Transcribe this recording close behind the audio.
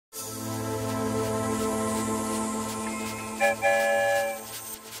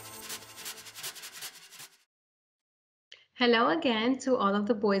Hello again to all of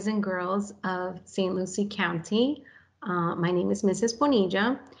the boys and girls of St. Lucie County. My name is Mrs.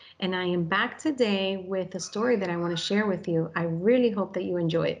 Bonilla, and I am back today with a story that I want to share with you. I really hope that you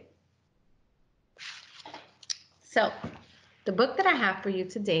enjoy it. So, the book that I have for you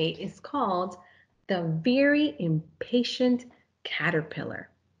today is called The Very Impatient Caterpillar.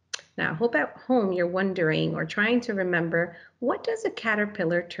 Now, I hope at home you're wondering or trying to remember, what does a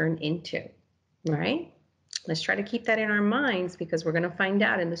caterpillar turn into? All right? Let's try to keep that in our minds because we're going to find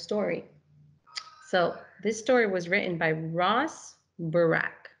out in the story. So this story was written by Ross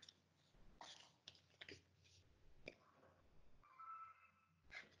Barak.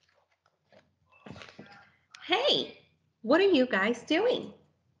 Hey, what are you guys doing?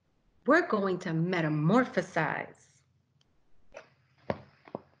 We're going to metamorphosize.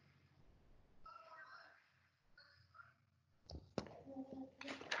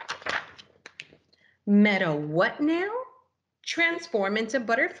 Meta what now? Transform into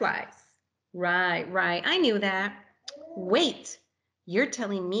butterflies. Right. I knew that. Wait, you're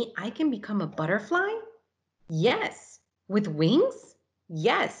telling me I can become a butterfly? Yes. With wings?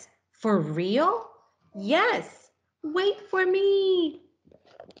 Yes. For real? Yes. Wait for me.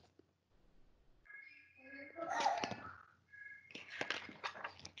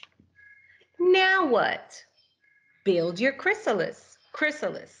 Now what? Build your chrysalis.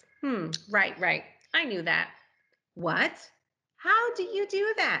 Chrysalis. Right. I knew that. What? How do you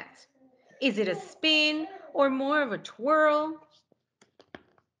do that? Is it a spin or more of a twirl?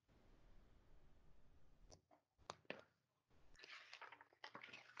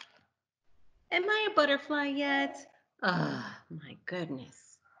 Am I a butterfly yet? Oh, my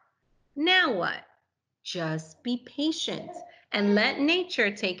goodness. Now what? Just be patient and let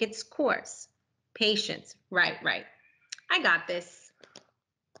nature take its course. Patience. Right. I got this.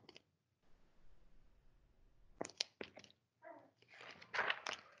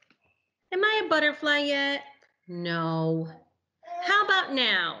 Am I a butterfly yet? No. How about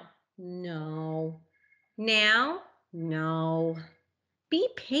now? No. Now? No. Be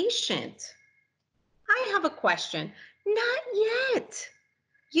patient. I have a question. Not yet.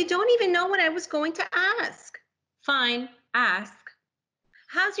 You don't even know what I was going to ask. Fine, ask.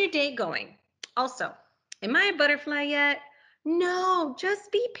 How's your day going? Also, am I a butterfly yet? No,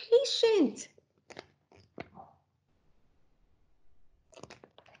 just be patient.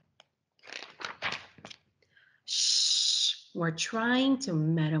 Shh, we're trying to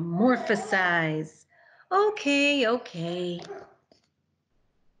metamorphosize. Okay.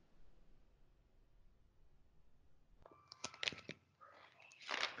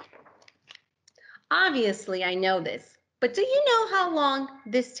 Obviously, I know this, but do you know how long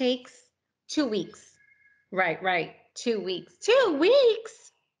this takes? 2 weeks. Right. 2 weeks. 2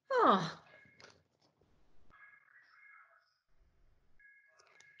 weeks? Oh.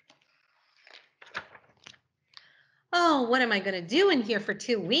 Oh, what am I going to do in here for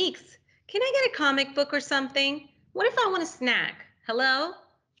 2 weeks? Can I get a comic book or something? What if I want a snack? Hello?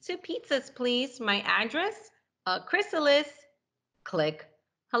 2 pizzas, please. My address? Chrysalis. Click.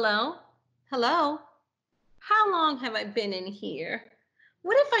 Hello? How long have I been in here?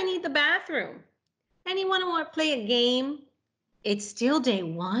 What if I need the bathroom? Anyone want to play a game? It's still day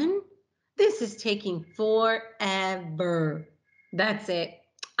 1? This is taking forever. That's it.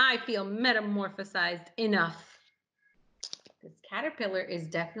 I feel metamorphosized enough. This caterpillar is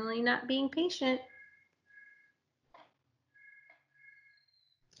definitely not being patient.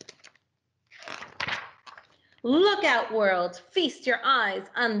 Look out, world. Feast your eyes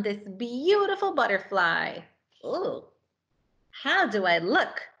on this beautiful butterfly. Ooh, how do I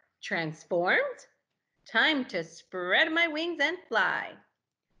look? Transformed? Time to spread my wings and fly.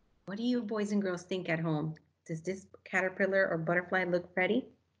 What do you boys and girls think at home? Does this caterpillar or butterfly look ready?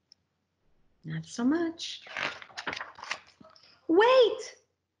 Not so much. Wait!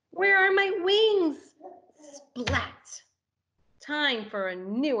 Where are my wings? Splat! Time for a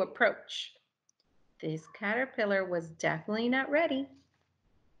new approach. This caterpillar was definitely not ready.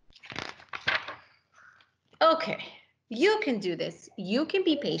 Okay, you can do this. You can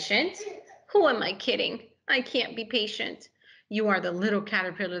be patient. Who am I kidding? I can't be patient. You are the little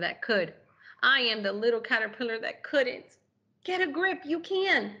caterpillar that could. I am the little caterpillar that couldn't. Get a grip. You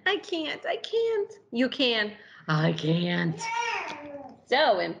can. I can't. You can. I can't.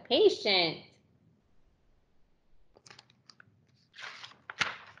 So impatient.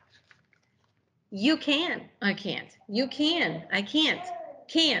 You can. I can't. You can. I can't.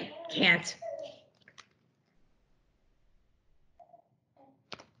 Can't.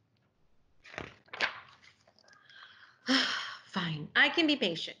 I can be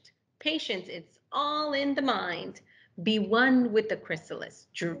patient. Patience, it's all in the mind. Be one with the chrysalis.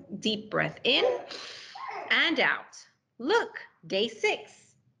 Deep breath in and out. Look, day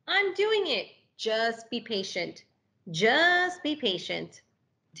 6. I'm doing it. Just be patient. Just be patient.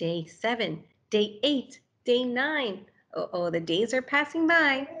 Day 7, day 8, day 9. Uh-oh, the days are passing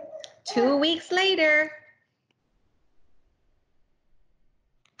by. 2 weeks later.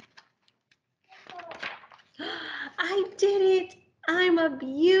 I did it. I'm a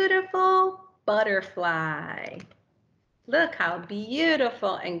beautiful butterfly. Look how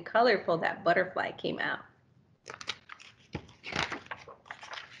beautiful and colorful that butterfly came out.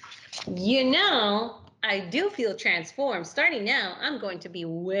 You know, I do feel transformed. Starting now, I'm going to be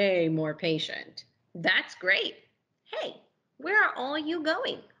way more patient. That's great. Hey, where are all you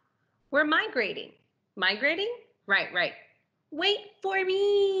going? We're migrating. Migrating? Right, right. Wait for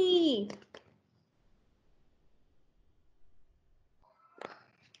me.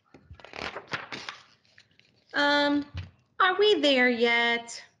 Are we there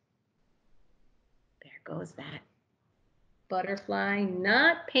yet? There goes that butterfly,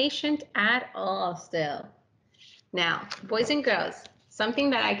 not patient at all still. Now, boys and girls, something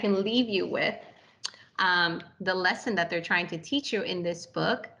that I can leave you with, the lesson that they're trying to teach you in this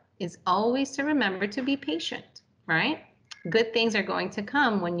book is always to remember to be patient, right? Good things are going to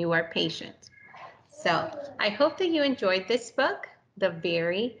come when you are patient. So I hope that you enjoyed this book, The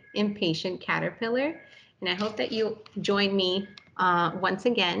Very Impatient Caterpillar, and I hope that you join me once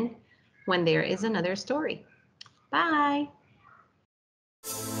again when there is another story. Bye.